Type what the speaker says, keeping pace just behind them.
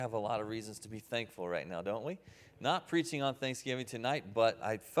Have a lot of reasons to be thankful right now, don't we? Not preaching on Thanksgiving tonight, but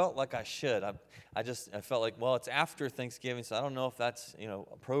I felt like I should. I felt like, well, it's after Thanksgiving, so I don't know if that's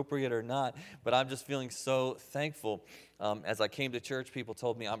appropriate or not. But I'm just feeling so thankful. As I came to church, people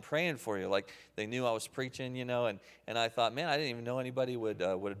told me, "I'm praying for you." Like they knew I was preaching, and I thought, man, I didn't even know anybody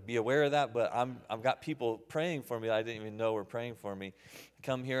would be aware of that. But I've got people praying for me I didn't even know were praying for me. I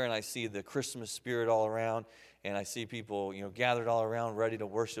come here and I see the Christmas spirit all around. And I see people, gathered all around, ready to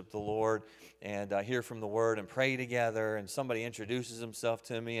worship the Lord and hear from the Word and pray together. And somebody introduces himself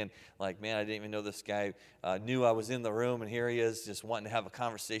to me, and like, man, I didn't even know this guy knew I was in the room, and here he is, just wanting to have a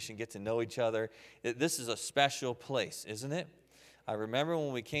conversation, get to know each other. This is a special place, isn't it? I remember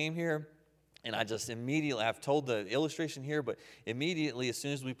when we came here. And I just immediately, I've told the illustration here, but immediately as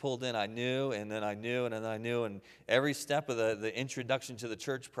soon as we pulled in, I knew, and then I knew, and then I knew. And every step of the introduction to the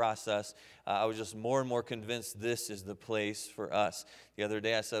church process, I was just more and more convinced this is the place for us. The other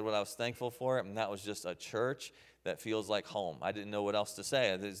day I said what I was thankful for, and that was just a church that feels like home. I didn't know what else to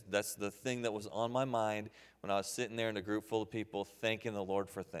say. That's the thing that was on my mind when I was sitting there in a group full of people thanking the Lord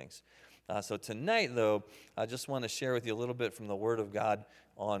for things. So tonight, though, I just want to share with you a little bit from the Word of God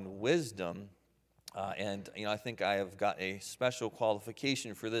on wisdom. I think I have got a special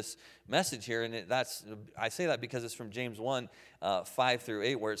qualification for this message here, and I say that because it's from James 1, 5 through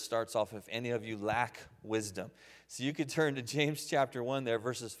 8, where it starts off, if any of you lack wisdom. So you could turn to James chapter 1 there,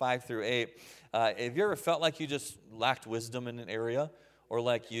 verses 5 through 8. Have you ever felt like you just lacked wisdom in an area, or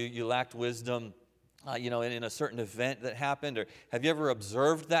like you lacked wisdom in a certain event that happened? Or have you ever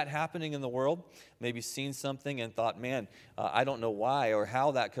observed that happening in the world? Maybe seen something and thought, man, I don't know why or how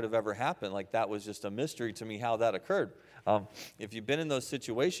that could have ever happened. Like that was just a mystery to me how that occurred. If you've been in those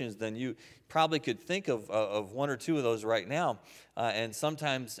situations, then you probably could think of one or two of those right now. And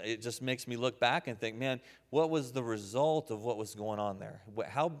sometimes it just makes me look back and think, man, what was the result of what was going on there?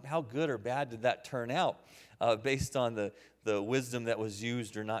 How good or bad did that turn out based on the wisdom that was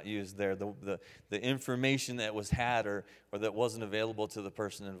used or not used there, the information that was had or that wasn't available to the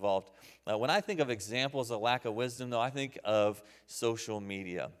person involved. When I think of examples of lack of wisdom, though, I think of social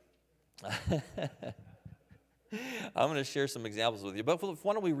media. I'm going to share some examples with you. But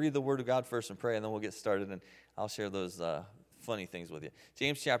why don't we read the Word of God first and pray, and then we'll get started, and I'll share those funny things with you.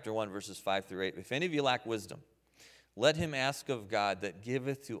 James chapter 1, verses 5 through 8. If any of you lack wisdom, let him ask of God that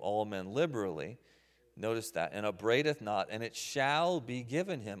giveth to all men liberally. Notice that, and upbraideth not, and it shall be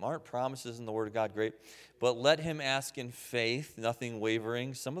given him. Aren't promises in the Word of God great? But let him ask in faith, nothing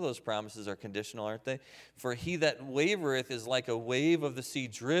wavering. Some of those promises are conditional, aren't they? For he that wavereth is like a wave of the sea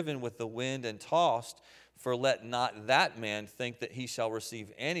driven with the wind and tossed. For let not that man think that he shall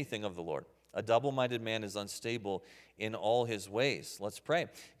receive anything of the Lord. A double-minded man is unstable in all his ways. Let's pray.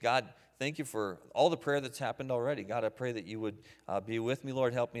 God, thank you for all the prayer that's happened already. God, I pray that you would be with me,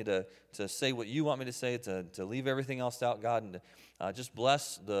 Lord. Help me to say what you want me to say, to leave everything else out, God, and just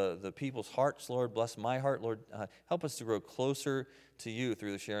bless the people's hearts, Lord. Bless my heart, Lord. Help us to grow closer to you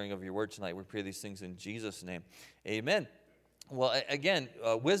through the sharing of your word tonight. We pray these things in Jesus' name. Amen. Well, again,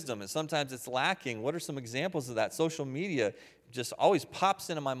 wisdom, and sometimes it's lacking. What are some examples of that? Social media just always pops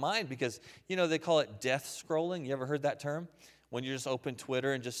into my mind because, they call it death scrolling. You ever heard that term? When you just open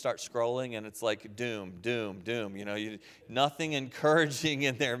Twitter and just start scrolling and it's like doom, doom, doom. Nothing encouraging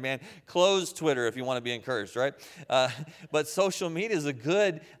in there, man. Close Twitter if you want to be encouraged, right? But social media is a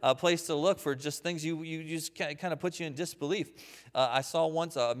good place to look for just things you just kind of put you in disbelief. I saw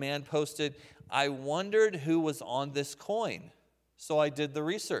once a man posted, I wondered who was on this coin. So I did the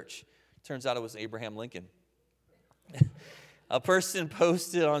research. Turns out it was Abraham Lincoln. A person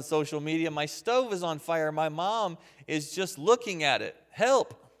posted on social media, my stove is on fire. My mom is just looking at it.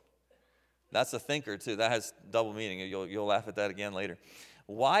 Help. That's a thinker, too. That has double meaning. You'll laugh at that again later.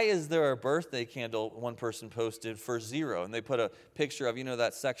 Why is there a birthday candle, one person posted, for 0? And they put a picture of,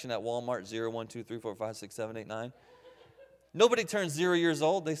 that section at Walmart, 0, 1, 2, 3, 4, 5, 6, 7, 8, 9. Nobody turns 0 years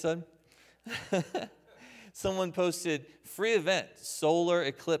old, they said. Someone posted, free event, solar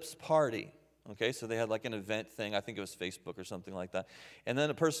eclipse party. Okay, so they had like an event thing. I think it was Facebook or something like that. And then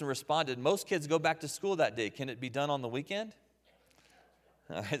a person responded, most kids go back to school that day. Can it be done on the weekend?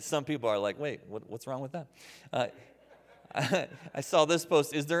 Some people are like, wait, what's wrong with that? I saw this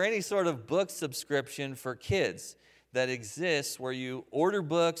post. Is there any sort of book subscription for kids that exists where you order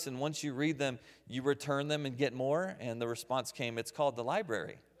books and once you read them, you return them and get more? And the response came, it's called the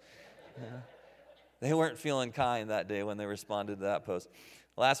library. They weren't feeling kind that day when they responded to that post.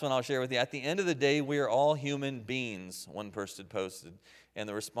 Last one I'll share with you. At the end of the day, we are all human beings, one person posted. And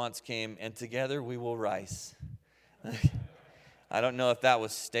the response came, and together we will rise. I don't know if that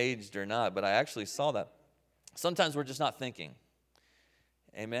was staged or not, but I actually saw that. Sometimes we're just not thinking.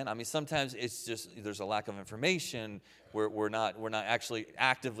 Amen. I mean, sometimes it's just there's a lack of information. We're not actually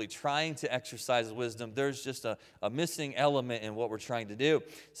actively trying to exercise wisdom. There's just a missing element in what we're trying to do.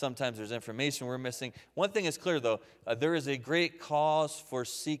 Sometimes there's information we're missing. One thing is clear, though. There is a great cause for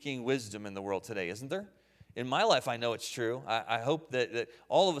seeking wisdom in the world today, isn't there? In my life, I know it's true. I hope that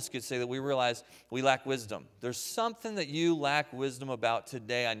all of us could say that we realize we lack wisdom. There's something that you lack wisdom about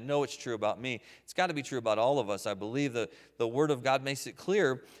today. I know it's true about me. It's got to be true about all of us. I believe that the Word of God makes it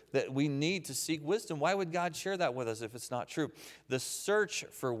clear that we need to seek wisdom. Why would God share that with us if it's not true? The search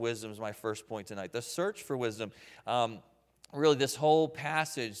for wisdom is my first point tonight. The search for wisdom. Really, this whole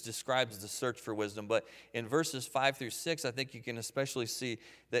passage describes the search for wisdom, but in verses 5 through 6, I think you can especially see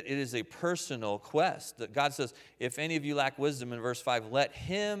that it is a personal quest. That God says, if any of you lack wisdom, in verse 5, let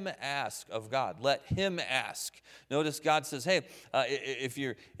him ask of God. Let him ask. Notice God says, hey, if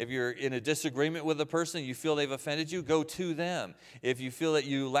you're in a disagreement with a person, you feel they've offended you, go to them. If you feel that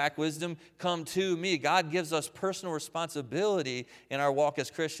you lack wisdom, come to me. God gives us personal responsibility in our walk as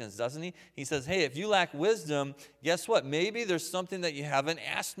Christians, doesn't he? He says, hey, if you lack wisdom, guess what? Maybe there's something that you haven't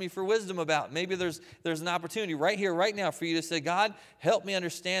asked me for wisdom about. Maybe there's an opportunity right here, right now for you to say, God, help me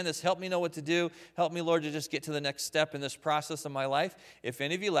understand this. Help me know what to do. Help me, Lord, to just get to the next step in this process of my life. If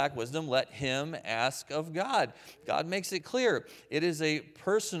any of you lack wisdom, let him ask of God. God makes it clear. It is a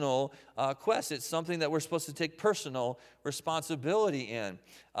personal quest. It's something that we're supposed to take personal responsibility in.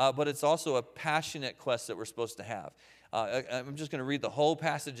 But it's also a passionate quest that we're supposed to have. I'm just going to read the whole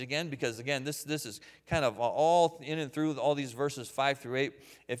passage again because, again, this is kind of all in and through all these verses 5 through 8.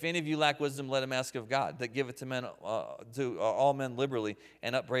 If any of you lack wisdom, let him ask of God, that giveth to men, all men liberally,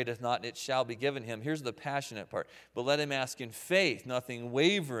 and upbraideth not, and it shall be given him. Here's the passionate part. But let him ask in faith, nothing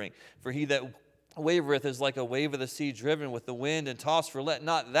wavering. For he that wavereth is like a wave of the sea driven with the wind and tossed. For let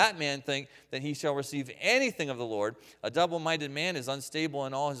not that man think that he shall receive anything of the Lord. A double-minded man is unstable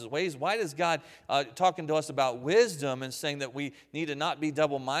in all his ways. Why does God talking to us about wisdom and saying that we need to not be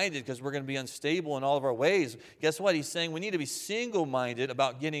double-minded because we're going to be unstable in all of our ways? Guess what? He's saying we need to be single-minded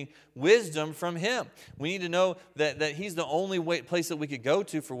about getting wisdom from him. We need to know that he's the only place that we could go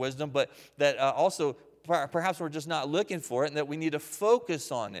to for wisdom, but that also perhaps we're just not looking for it, and that we need to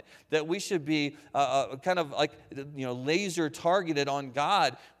focus on it, that we should be kind of like, laser targeted on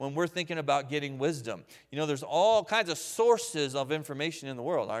God when we're thinking about getting wisdom. There's all kinds of sources of information in the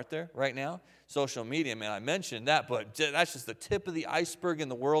world, aren't there, right now? Social media, man, I mentioned that, but that's just the tip of the iceberg in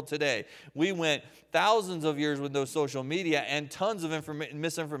the world today. We went thousands of years with no social media, and tons of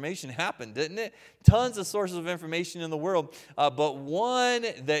misinformation happened, didn't it? Tons of sources of information in the world, but one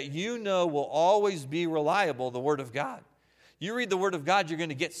that will always be reliable, the Word of God. You read the Word of God, you're going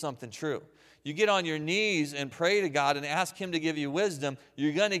to get something true. You get on your knees and pray to God and ask Him to give you wisdom,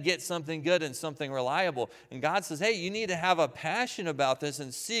 you're going to get something good and something reliable. And God says, hey, you need to have a passion about this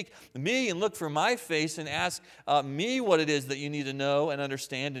and seek me and look for my face and ask me what it is that you need to know and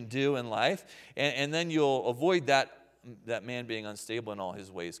understand and do in life. And then you'll avoid that man being unstable in all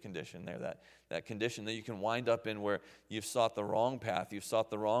his ways condition there, that condition that you can wind up in where you've sought the wrong path, you've sought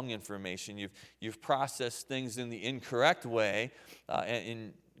the wrong information, you've processed things in the incorrect way,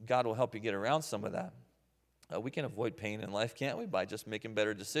 and God will help you get around some of that. We can avoid pain in life, can't we, by just making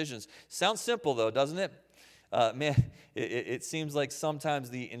better decisions. Sounds simple, though, doesn't it? It seems like sometimes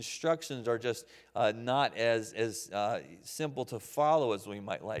the instructions are just not as simple to follow as we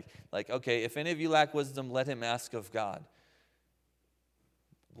might like. Like, okay, if any of you lack wisdom, let him ask of God.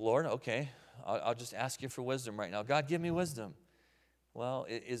 Lord, okay, I'll just ask you for wisdom right now. God, give me wisdom. Well,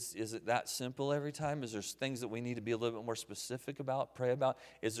 is it that simple every time? Is there things that we need to be a little bit more specific about, pray about?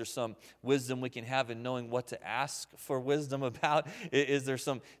 Is there some wisdom we can have in knowing what to ask for wisdom about? Is there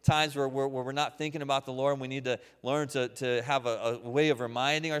some times where we're not thinking about the Lord and we need to learn to have a way of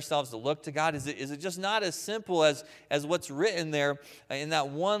reminding ourselves to look to God? Is it just not as simple as what's written there in that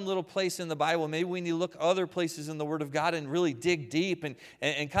one little place in the Bible? Maybe we need to look other places in the Word of God and really dig deep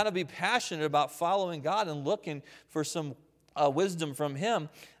and kind of be passionate about following God and looking for some wisdom from Him.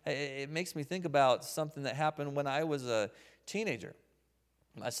 It makes me think about something that happened when I was a teenager.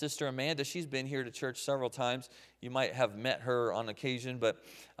 My sister Amanda, she's been here to church several times. You might have met her on occasion, but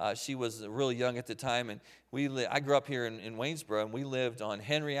she was really young at the time. And I grew up here in Waynesboro, and we lived on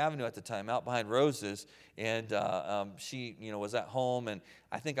Henry Avenue at the time, out behind Roses. And she, was at home, and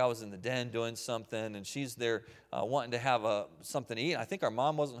I think I was in the den doing something, and she's there wanting to have something to eat. I think our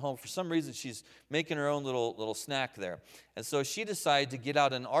mom wasn't home. For some reason, she's making her own little snack there. And so she decided to get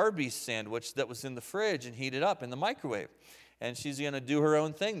out an Arby's sandwich that was in the fridge and heat it up in the microwave. And she's going to do her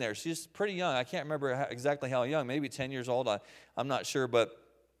own thing there. She's pretty young. I can't remember exactly how young, maybe 10 years old. I'm not sure, but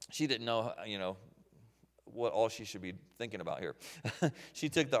she didn't know, what all she should be thinking about here. She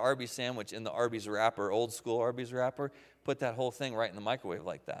took the Arby's sandwich in the Arby's wrapper, old school Arby's wrapper, put that whole thing right in the microwave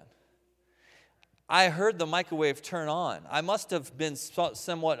like that. I heard the microwave turn on. I must have been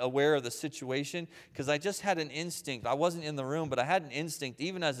somewhat aware of the situation because I just had an instinct. I wasn't in the room, but I had an instinct.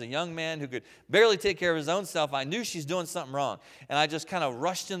 Even as a young man who could barely take care of his own self, I knew she's doing something wrong. And I just kind of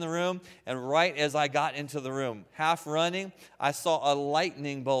rushed in the room, and right as I got into the room, half running, I saw a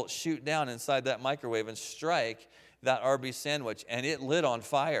lightning bolt shoot down inside that microwave and strike that Arby's sandwich, and it lit on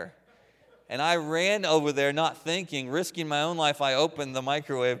fire. And I ran over there not thinking, risking my own life. I opened the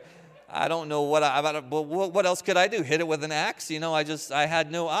microwave. I don't know what else could I do? Hit it with an axe? I had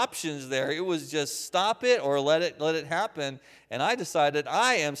no options there. It was just stop it or let it happen. And I decided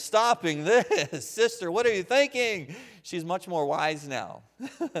I am stopping this. Sister, what are you thinking? She's much more wise now.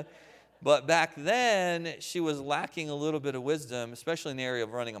 But back then, she was lacking a little bit of wisdom, especially in the area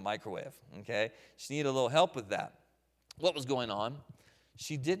of running a microwave. Okay, she needed a little help with that. What was going on?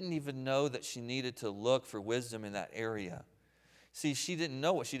 She didn't even know that she needed to look for wisdom in that area. See, she didn't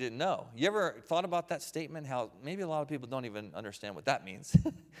know what she didn't know. You ever thought about that statement? How maybe a lot of people don't even understand what that means.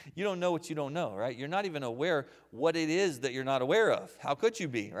 You don't know what you don't know, right? You're not even aware what it is that you're not aware of. How could you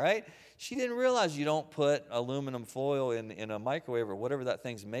be, right? She didn't realize you don't put aluminum foil in a microwave or whatever that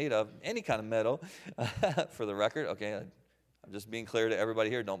thing's made of, any kind of metal, for the record. Okay, I'm just being clear to everybody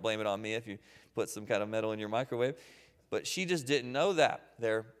here. Don't blame it on me if you put some kind of metal in your microwave. But she just didn't know that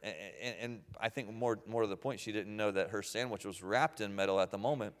there. And I think more to the point, she didn't know that her sandwich was wrapped in metal at the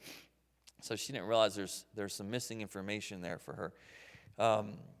moment. So she didn't realize there's some missing information there for her.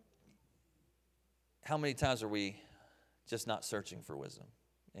 How many times are we just not searching for wisdom?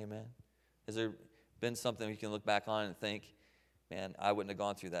 Amen. Has there been something we can look back on and think, man, I wouldn't have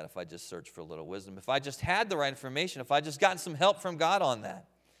gone through that if I just searched for a little wisdom. If I just had the right information, if I just gotten some help from God on that.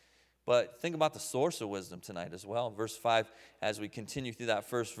 But think about the source of wisdom tonight as well. Verse 5, as we continue through that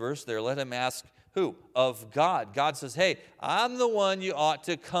first verse there, let him ask who? Of God. God says, hey, I'm the one you ought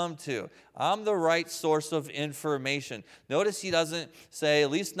to come to. I'm the right source of information. Notice he doesn't say,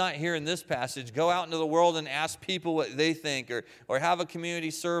 at least not here in this passage, go out into the world and ask people what they think or have a community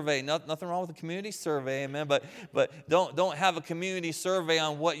survey. Nothing wrong with a community survey, amen. But don't have a community survey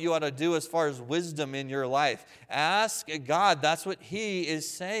on what you ought to do as far as wisdom in your life. Ask God. That's what he is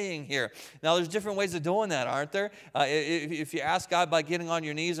saying here. Now, there's different ways of doing that, aren't there? If you ask God by getting on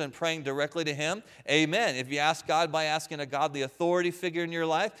your knees and praying directly to him, amen. If you ask God by asking a godly authority figure in your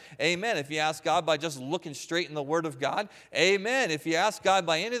life, amen. If you ask God by just looking straight in the Word of God, amen. If you ask God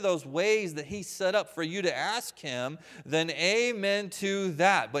by any of those ways that he set up for you to ask him, then amen to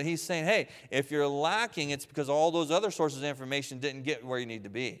that. But he's saying, hey, if you're lacking, it's because all those other sources of information didn't get where you need to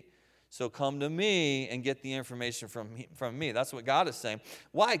be. So come to me and get the information from me. That's what God is saying.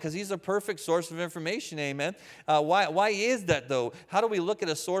 Why? Because he's a perfect source of information, amen. Why is that, though? How do we look at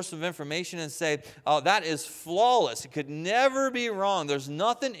a source of information and say, oh, that is flawless. It could never be wrong. There's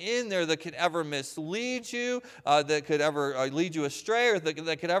nothing in there that could ever mislead you, that could ever lead you astray, or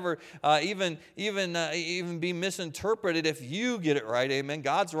that could ever even be misinterpreted if you get it right, amen.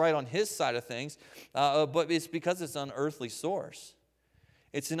 God's right on his side of things, but it's because it's an earthly source.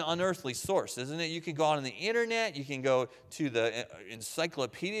 It's an unearthly source, isn't it? You can go out on the internet. You can go to the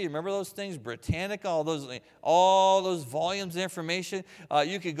encyclopedia. Remember those things? Britannica, all those volumes of information.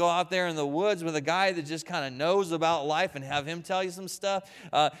 You could go out there in the woods with a guy that just kind of knows about life and have him tell you some stuff.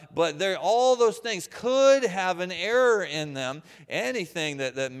 But all those things could have an error in them. Anything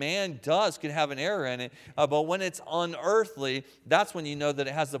that man does could have an error in it. But when it's unearthly, that's when you know that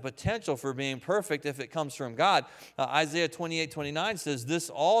it has the potential for being perfect if it comes from God. Isaiah 28:29 says, this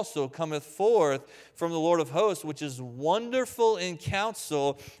also cometh forth from the Lord of hosts, which is wonderful in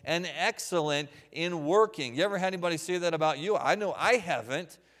counsel and excellent in working. You ever had anybody say that about you? I know I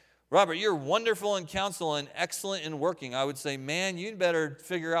haven't. Robert, you're wonderful in counsel and excellent in working. I would say, man, you'd better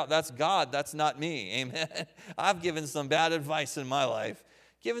figure out that's God, that's not me. Amen. I've given some bad advice in my life.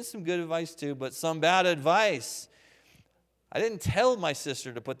 Given some good advice too, but some bad advice. I didn't tell my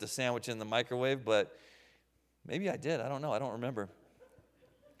sister to put the sandwich in the microwave, but maybe I did. I don't know. I don't remember.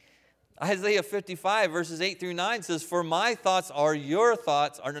 Isaiah 55, verses 8 through 9 says, for my thoughts are your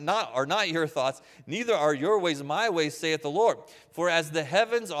thoughts, are not your thoughts, neither are your ways my ways, saith the Lord. For as the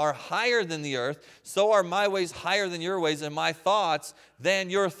heavens are higher than the earth, so are my ways higher than your ways, and my thoughts than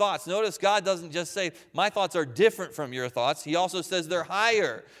your thoughts. Notice God doesn't just say, my thoughts are different from your thoughts. He also says they're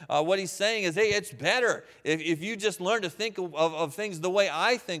higher. What he's saying is, hey, it's better. If you just learn to think of things the way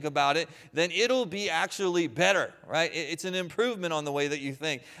I think about it, then it'll be actually better, right? It's an improvement on the way that you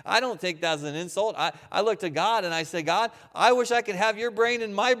think. I don't take that as an insult. I look to God and I say, God, I wish I could have your brain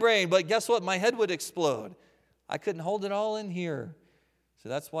in my brain, but guess what? My head would explode. I couldn't hold it all in here. So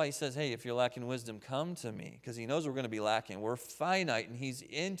that's why he says, hey, if you're lacking wisdom, come to me, because he knows we're going to be lacking. We're finite and he's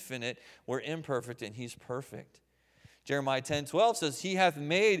infinite. We're imperfect and he's perfect. Jeremiah 10:12 says, he hath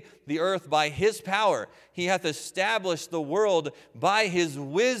made the earth by his power. He hath established the world by his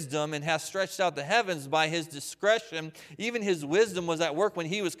wisdom and hath stretched out the heavens by his discretion. Even his wisdom was at work when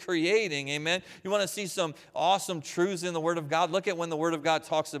he was creating. Amen. You want to see some awesome truths in the Word of God? Look at when the Word of God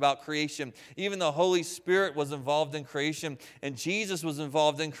talks about creation. Even the Holy Spirit was involved in creation, and Jesus was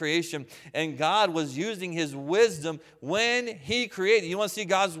involved in creation, and God was using his wisdom when he created. You want to see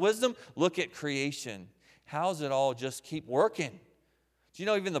God's wisdom? Look at creation. How's it all just keep working? Do you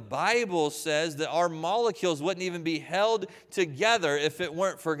know even the Bible says that our molecules wouldn't even be held together if it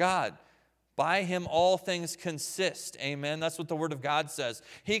weren't for God? By him all things consist. Amen. That's what the Word of God says.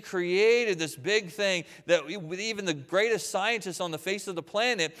 He created this big thing that even the greatest scientists on the face of the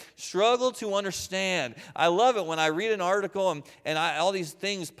planet struggle to understand. I love it when I read an article and all these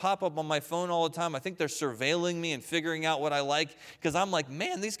things pop up on my phone all the time. I think they're surveilling me and figuring out what I like, because I'm like,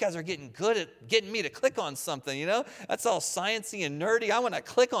 man, these guys are getting good at getting me to click on something, you know? That's all sciencey and nerdy. I want to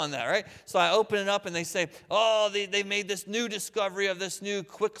click on that, right? So I open it up and they say, oh, they made this new discovery of this new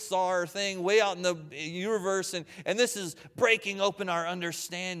Quasar thing way out in the universe, and this is breaking open our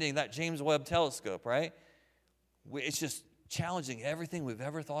understanding, that James Webb telescope, right? It's just challenging everything we've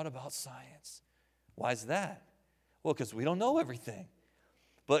ever thought about science. Why is that? Well, because we don't know everything.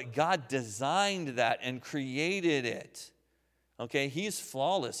 But God designed that and created it. Okay, he's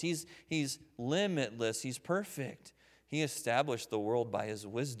flawless. He's limitless. He's perfect. He established the world by his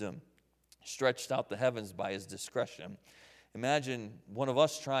wisdom, stretched out the heavens by his discretion. Imagine one of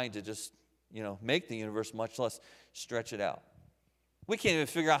us trying to just make the universe, much less stretch it out. We can't even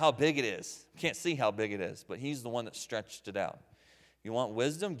figure out how big it is. Can't see how big it is, but he's the one that stretched it out. You want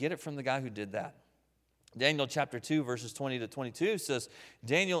wisdom? Get it from the guy who did that. Daniel chapter 2, verses 20 to 22 says,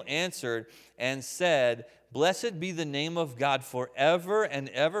 Daniel answered and said, Blessed be the name of God forever and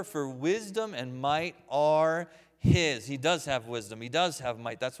ever, for wisdom and might are his. He does have wisdom. He does have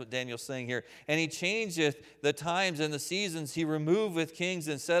might. That's what Daniel's saying here. And he changeth the times and the seasons. He removeth kings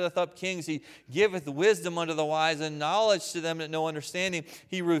and setteth up kings. He giveth wisdom unto the wise and knowledge to them that know understanding.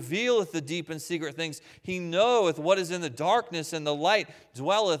 He revealeth the deep and secret things. He knoweth what is in the darkness, and the light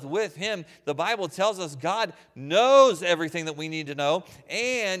dwelleth with him. The Bible tells us God knows everything that we need to know,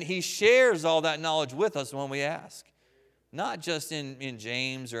 and he shares all that knowledge with us when we ask. Not just in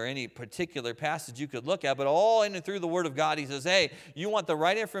James or any particular passage you could look at, but all in and through the Word of God. He says, hey, you want the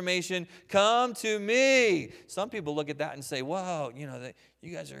right information? Come to me. Some people look at that and say, wow,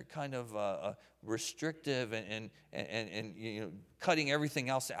 you guys are kind of restrictive and cutting everything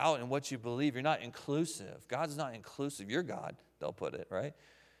else out in what you believe. You're not inclusive. God's not inclusive. You're God, they'll put it, right?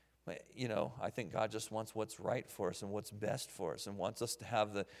 But, I think God just wants what's right for us and what's best for us, and wants us to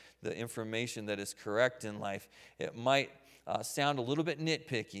have the information that is correct in life. It might sound a little bit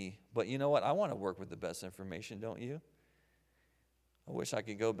nitpicky, but you know what? I want to work with the best information, don't you? I wish I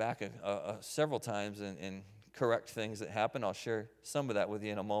could go back several times and correct things that happen. I'll share some of that with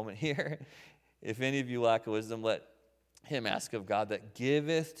you in a moment here. If any of you lack wisdom, let him ask of God, that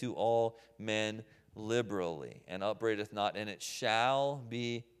giveth to all men liberally and upbraideth not, and it shall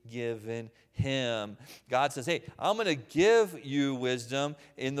be given him. God says, hey, I'm going to give you wisdom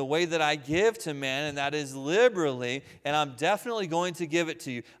in the way that I give to man, and that is liberally, and I'm definitely going to give it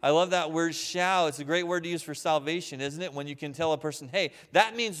to you. I love that word shall. It's a great word to use for salvation, isn't it? When you can tell a person, hey,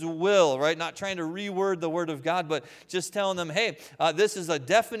 that means will, right? Not trying to reword the Word of God, but just telling them, hey, this is a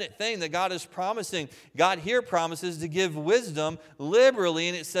definite thing that God is promising. God here promises to give wisdom liberally,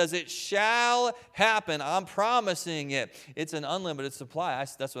 and it says it shall happen. I'm promising it. It's an unlimited supply.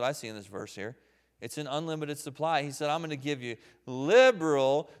 That's what I see in this verse here. It's an unlimited supply. He said, I'm going to give you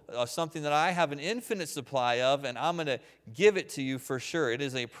liberal, something that I have an infinite supply of, and I'm going to give it to you for sure. It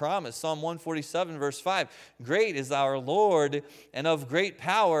is a promise. Psalm 147, verse 5, Great is our Lord, and of great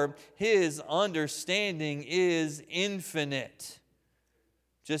power. His understanding is infinite.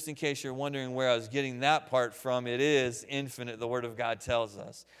 Just in case you're wondering where I was getting that part from, it is infinite, the Word of God tells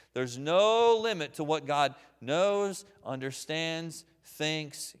us. There's no limit to what God knows, understands,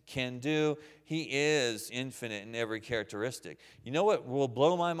 thinks, can do. He is infinite in every characteristic. You know what will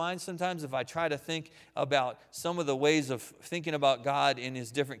blow my mind sometimes? If I try to think about some of the ways of thinking about God in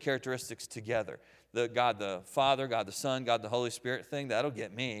his different characteristics together. God the Father, God the Son, God the Holy Spirit thing, that'll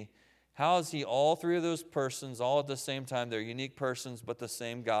get me. How is he all three of those persons all at the same time? They're unique persons, but the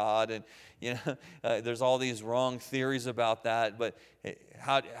same God. And, there's all these wrong theories about that. But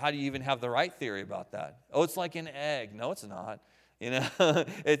how do you even have the right theory about that? Oh, it's like an egg. No, it's not.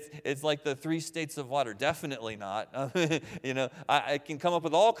 It's like the 3 states of water. Definitely not. I can come up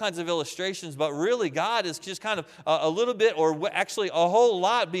with all kinds of illustrations, but really God is just kind of a little bit, or actually a whole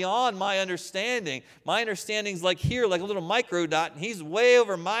lot beyond my understanding. My understanding's like here, like a little micro dot, and he's way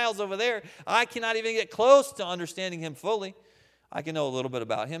over miles over there. I cannot even get close to understanding him fully. I can know a little bit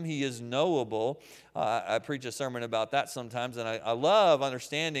about him. He is knowable. I preach a sermon about that sometimes, and I love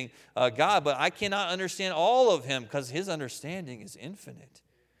understanding God, but I cannot understand all of him because his understanding is infinite.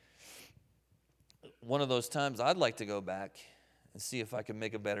 One of those times I'd like to go back and see if I can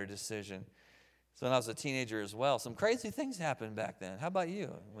make a better decision. So when I was a teenager as well, some crazy things happened back then. How about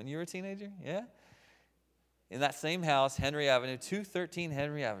you? When you were a teenager? Yeah? In that same house, Henry Avenue, 213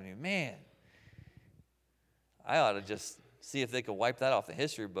 Henry Avenue. Man, I ought to just see if they could wipe that off the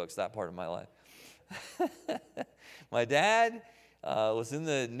history books, that part of my life. My dad was in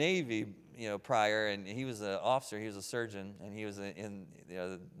the Navy, prior, and he was an officer. He was a surgeon, and he was in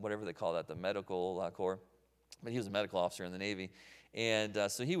whatever they call that, the medical corps. But he was a medical officer in the Navy. And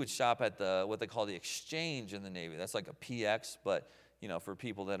so he would shop at what they call the exchange in the Navy. That's like a PX, but, for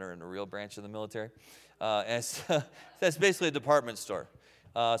people that are in a real branch of the military. And so that's basically a department store.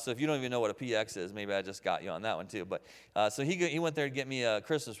 So if you don't even know what a PX is, maybe I just got you on that one too. But so he went there to get me a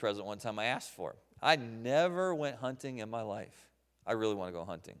Christmas present one time. I asked for it. I never went hunting in my life. I really want to go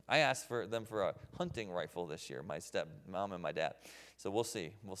hunting. I asked them for a hunting rifle this year, my stepmom and my dad. So we'll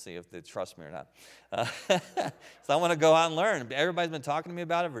see. We'll see if they trust me or not. So I want to go out and learn. Everybody's been talking to me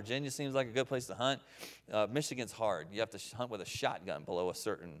about it. Virginia seems like a good place to hunt. Michigan's hard. You have to hunt with a shotgun below a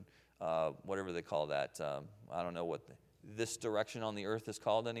certain, whatever they call that. I don't know what this direction on the earth is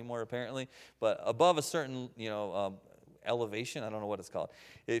called anymore, apparently. But above a certain, elevation, I don't know what it's called.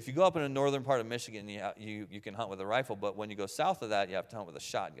 If you go up in the northern part of Michigan, you can hunt with a rifle, but when you go south of that, you have to hunt with a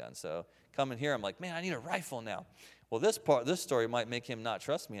shotgun. So coming here, I'm like, man, I need a rifle now. Well, this story might make him not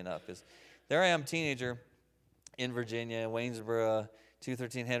trust me enough, because there I am, teenager in Virginia, Waynesboro,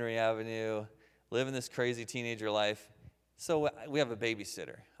 213 Henry Avenue, living this crazy teenager life. So we have a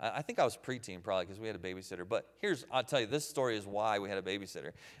babysitter. I think I was preteen probably because we had a babysitter. But I'll tell you, this story is why we had a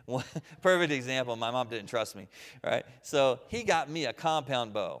babysitter. Perfect example, my mom didn't trust me, right? So he got me a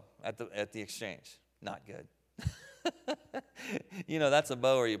compound bow at the exchange. Not good. That's a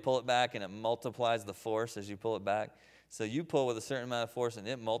bow where you pull it back and it multiplies the force as you pull it back. So you pull with a certain amount of force and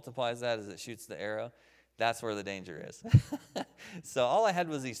it multiplies that as it shoots the arrow. That's where the danger is. So all I had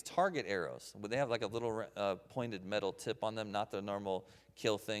was these target arrows. But they have like a little pointed metal tip on them, not the normal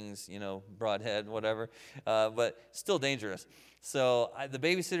kill things, broadhead, whatever, but still dangerous. So the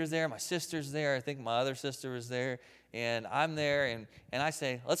babysitter's there, my sister's there, I think my other sister was there, and I'm there, and I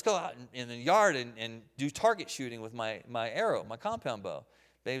say, let's go out in the yard and do target shooting with my arrow, my compound bow.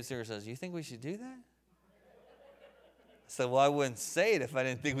 Babysitter says, you think we should do that? I said, well, I wouldn't say it if I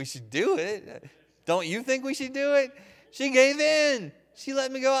didn't think we should do it. Don't you think we should do it? She gave in. She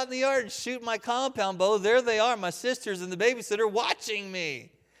let me go out in the yard and shoot my compound bow. There they are, my sisters and the babysitter watching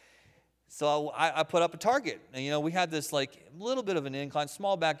me. So I put up a target. And, we had this like little bit of an incline,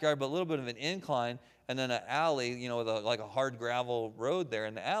 small backyard, but a little bit of an incline, and then an alley, with a hard gravel road there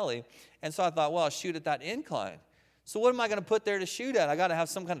in the alley. And so I thought, well, I'll shoot at that incline. So what am I going to put there to shoot at? I got to have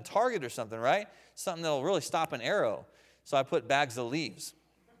some kind of target or something, right? Something that will really stop an arrow. So I put bags of leaves.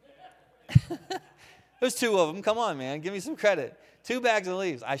 There's 2 of them. Come on, man. Give me some credit. 2 bags of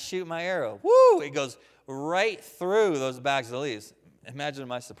leaves. I shoot my arrow. Woo! It goes right through those bags of leaves. Imagine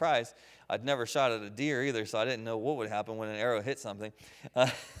my surprise. I'd never shot at a deer either, so I didn't know what would happen when an arrow hit something.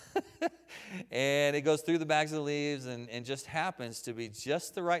 And it goes through the bags of leaves and just happens to be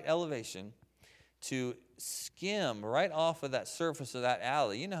just the right elevation to skim right off of that surface of that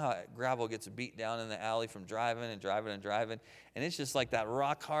alley. You know how gravel gets beat down in the alley from driving, and it's just like that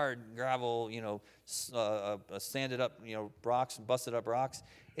rock hard gravel, sanded up, rocks, busted up rocks.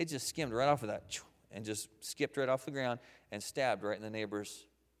 It just skimmed right off of that and just skipped right off the ground and stabbed right in the neighbor's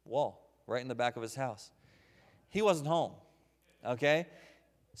wall, right in the back of his house. He wasn't home, okay?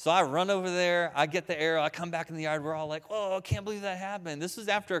 So I run over there, I get the arrow, I come back in the yard, we're all like, oh, I can't believe that happened. This was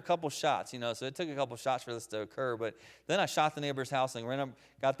after a couple shots, so it took a couple shots for this to occur, but then I shot the neighbor's house and ran up,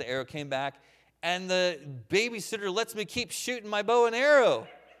 got the arrow, came back, and the babysitter lets me keep shooting my bow and arrow.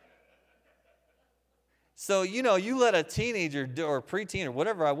 So, you let a teenager or preteen or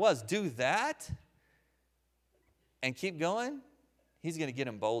whatever I was do that and keep going, he's going to get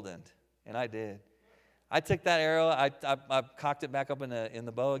emboldened, and I did. I took that arrow, I cocked it back up in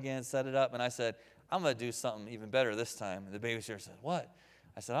the bow again, set it up, and I said, I'm going to do something even better this time. And the babysitter said, what?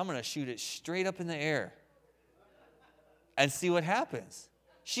 I said, I'm going to shoot it straight up in the air and see what happens.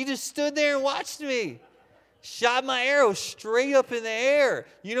 She just stood there and watched me. Shot my arrow straight up in the air.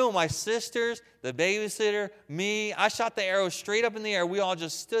 You know, my sisters, the babysitter, me, I shot the arrow straight up in the air. We all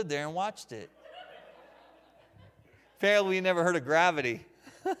just stood there and watched it. Apparently, we never heard of gravity.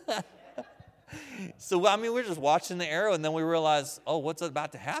 So, I mean, we're just watching the arrow, and then we realize, oh, what's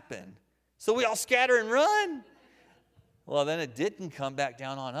about to happen? So we all scatter and run. Well, then it didn't come back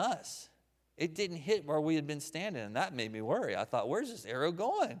down on us. It didn't hit where we had been standing, and that made me worry. I thought, where's this arrow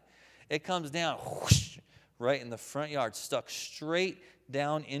going? It comes down whoosh, right in the front yard, stuck straight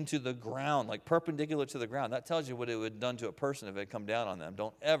down into the ground, like perpendicular to the ground. That tells you what it would have done to a person if it had come down on them.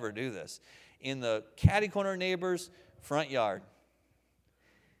 Don't ever do this. In the catty corner neighbor's front yard.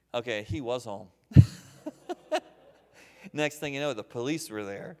 Okay, he was home. Next thing you know, the police were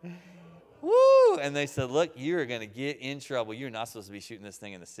there. Woo! And they said, look, you're going to get in trouble. You're not supposed to be shooting this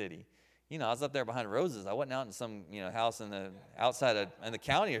thing in the city. You know, I was up there behind roses. I wasn't out in some, house in the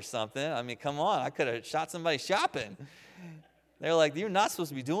county or something. I mean, come on. I could have shot somebody shopping. They're like, you're not supposed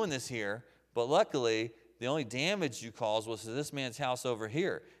to be doing this here. But luckily, the only damage you caused was to this man's house over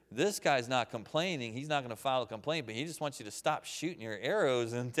here. This guy's not complaining. He's not going to file a complaint, but he just wants you to stop shooting your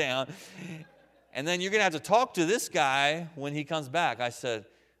arrows in town. And then you're going to have to talk to this guy when he comes back. I said,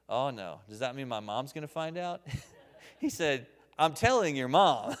 oh, no. Does that mean my mom's going to find out? He said, I'm telling your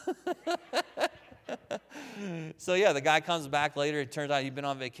mom. So, yeah, the guy comes back later. It turns out he'd been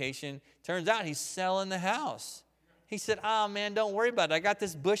on vacation. Turns out he's selling the house. He said, oh, man, don't worry about it. I got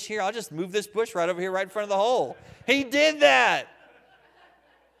this bush here. I'll just move this bush right over here right in front of the hole. He did that.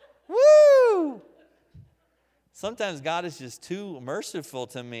 Woo! Sometimes God is just too merciful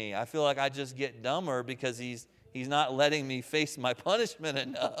to me. I feel like I just get dumber because he's not letting me face my punishment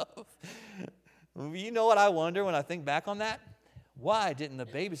enough. You know what I wonder when I think back on that? Why didn't the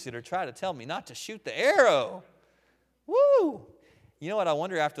babysitter try to tell me not to shoot the arrow? Woo! You know what I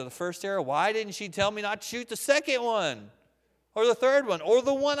wonder after the first arrow? Why didn't she tell me not to shoot the second one? Or the third one? Or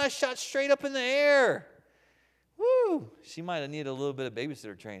the one I shot straight up in the air? Woo! She might have needed a little bit of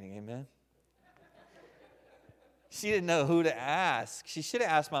babysitter training, amen? She didn't know who to ask. She should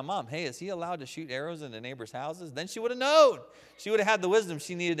have asked my mom, hey, is he allowed to shoot arrows into neighbors' houses? Then she would have known. She would have had the wisdom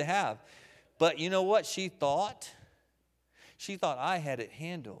she needed to have. But you know what she thought? She thought I had it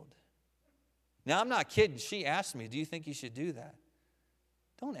handled. Now, I'm not kidding. She asked me, do you think you should do that?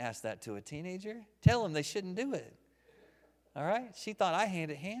 Don't ask that to a teenager. Tell them they shouldn't do it. All right? She thought I had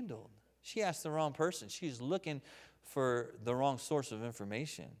it handled. She asked the wrong person. She's looking for the wrong source of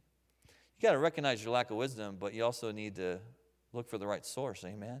information. You got to recognize your lack of wisdom, but you also need to look for the right source.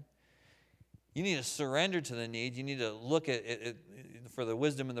 Amen? You need to surrender to the need. You need to look at it for the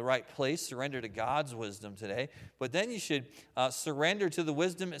wisdom in the right place. Surrender to God's wisdom today. But then you should surrender to the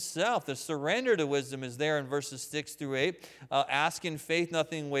wisdom itself. The surrender to wisdom is there in verses 6 through 8. Ask in faith,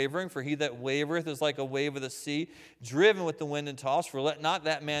 nothing wavering. For he that wavereth is like a wave of the sea, driven with the wind and tossed. For let not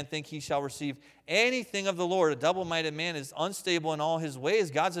that man think he shall receive anything of the Lord. A double-minded man is unstable in all his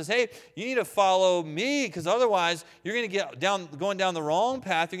ways. God says, hey, you need to follow me, because otherwise you're going to get going down the wrong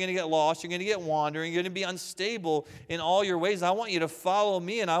path. You're going to get lost. You're going to get wandering. You're going to be unstable in all your ways. I want you to follow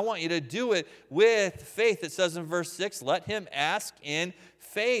me, and I want you to do it with faith. It says in verse 6, let him ask in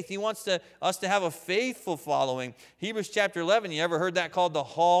faith. He wants us to have a faithful following. Hebrews chapter 11, you ever heard that called the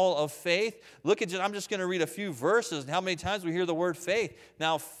hall of faith? Look at I'm just going to read a few verses and how many times we hear the word faith.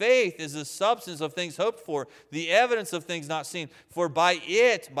 Now, faith is the substance of things hoped for, the evidence of things not seen. For by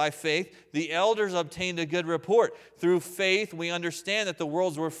faith, the elders obtained a good report. Through faith, we understand that the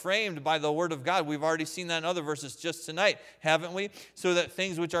worlds were framed by the word of God. We've already seen that in other verses just tonight, haven't we? So that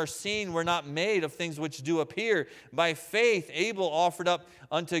things which are seen were not made of things which do appear. By faith, Abel offered up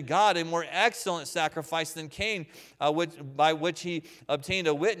unto God a more excellent sacrifice than Cain, by which he obtained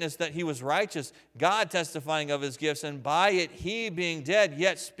a witness that he was righteous, God testifying of his gifts, and by it he being dead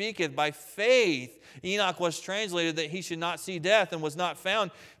yet speaketh. By faith Enoch was translated that he should not see death, and was not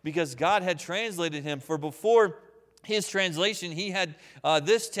found, because God had translated him. For before his translation, he had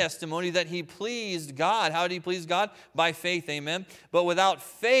this testimony that he pleased God. How did he please God? By faith, amen. But without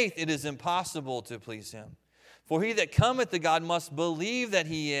faith it is impossible to please him. For he that cometh to God must believe that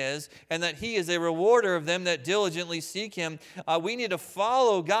he is, and that he is a rewarder of them that diligently seek him. We need to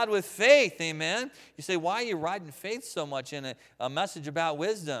follow God with faith, amen? You say, why are you riding faith so much in a message about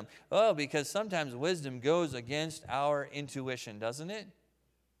wisdom? Oh, because sometimes wisdom goes against our intuition, doesn't it?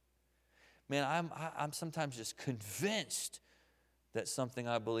 Man, I'm sometimes just convinced that something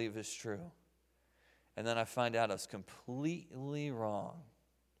I believe is true. And then I find out I was completely wrong.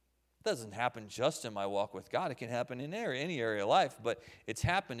 It doesn't happen just in my walk with God. It can happen in any area of life, but it's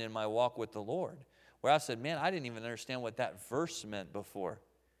happened in my walk with the Lord, where I said, man, I didn't even understand what that verse meant before.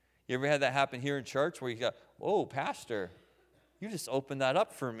 You ever had that happen here in church where you go, oh, pastor, you just opened that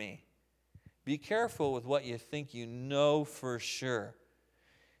up for me. Be careful with what you think you know for sure.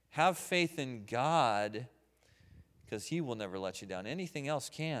 Have faith in God, because He will never let you down. Anything else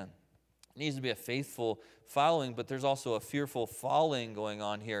can. It needs to be a faithful following, but there's also a fearful falling going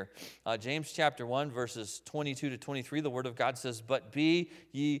on here. James chapter 1, verses 22 to 23, the Word of God says, but be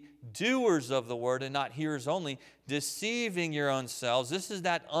ye doers of the word and not hearers only, deceiving your own selves. This is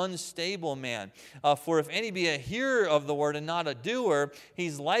that unstable man. For if any be a hearer of the word and not a doer,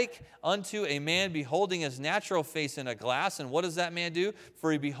 he's like unto a man beholding his natural face in a glass. And what does that man do?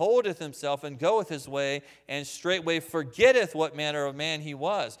 For he beholdeth himself and goeth his way, and straightway forgetteth what manner of man he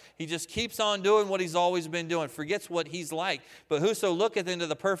was. He just keeps on doing what he's always been doing, forgets what he's like. But whoso looketh into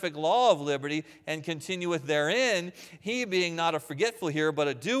the perfect law of liberty and continueth therein, he being not a forgetful hearer, but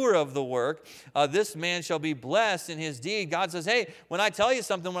a doer of the work, this man shall be blessed in his deed. God says, hey, when I tell you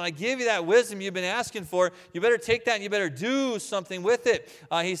something, when I give you that wisdom you've been asking for, you better take that and you better do something with it.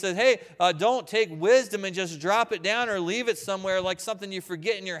 He says, hey, don't take wisdom and just drop it down or leave it somewhere like something you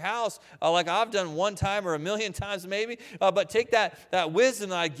forget in your house, like I've done one time or a million times maybe. But take that wisdom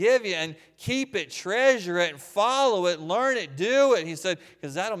that I give you and keep it, treasure it, and follow it, learn it, do it. He said,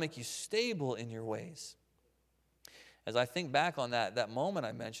 because that'll make you stable in your ways. As I think back on that moment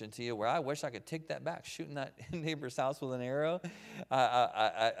I mentioned to you where I wish I could take that back, shooting that neighbor's house with an arrow,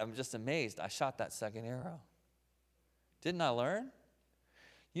 I'm just amazed. I shot that second arrow. Didn't I learn?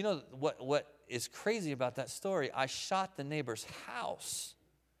 You know what is crazy about that story? I shot the neighbor's house.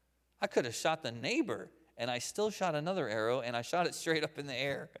 I could have shot the neighbor, and I still shot another arrow, and I shot it straight up in the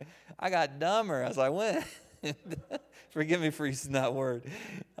air. I got dumber as I went. Forgive me for using that word.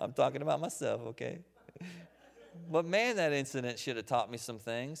 I'm talking about myself, okay? But man, that incident should have taught me some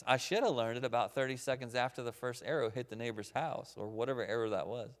things. I should have learned it about 30 seconds after the first arrow hit the neighbor's house, or whatever arrow that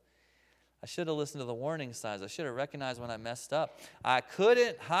was. I should have listened to the warning signs. I should have recognized when I messed up. I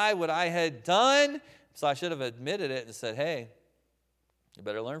couldn't hide what I had done, so I should have admitted it and said, hey, you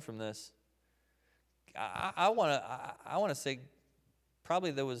better learn from this. I want to say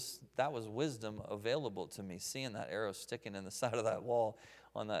probably that was wisdom available to me, seeing that arrow sticking in the side of that wall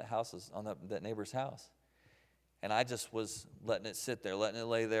on that neighbor's house. And I just was letting it sit there, letting it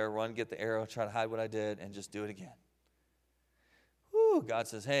lay there, run, get the arrow, try to hide what I did, and just do it again. Whew, God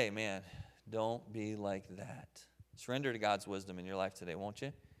says, hey, man, don't be like that. Surrender to God's wisdom in your life today, won't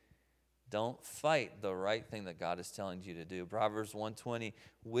you? Don't fight the right thing that God is telling you to do. Proverbs 1:20,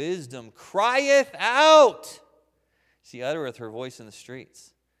 wisdom crieth out. She uttereth her voice in the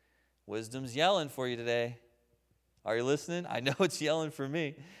streets. Wisdom's yelling for you today. Are you listening? I know it's yelling for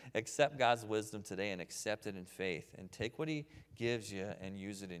me. Accept God's wisdom today and accept it in faith. And take what He gives you and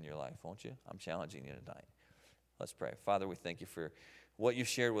use it in your life, won't you? I'm challenging you tonight. Let's pray. Father, we thank you for what you've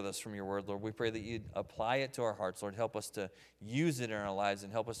shared with us from your word, Lord. We pray that you'd apply it to our hearts, Lord. Help us to use it in our lives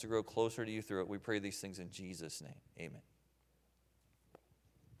and help us to grow closer to you through it. We pray these things in Jesus' name. Amen.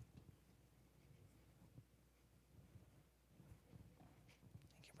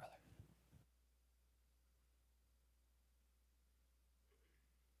 Thank you, brother.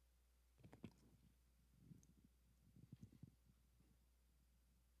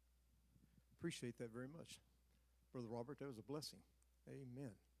 Appreciate that very much. Brother Robert, that was a blessing. Amen.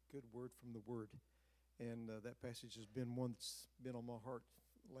 Good word from the Word. And that passage has been one that's been on my heart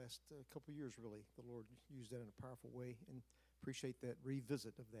the last couple of years, really. The Lord used that in a powerful way, and appreciate that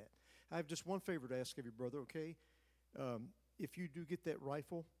revisit of that. I have just one favor to ask of you, brother, okay? If you do get that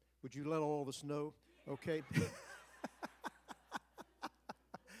rifle, would you let all of us know, okay?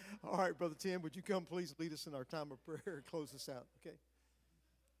 All right, Brother Tim, would you come please lead us in our time of prayer and close us out, okay?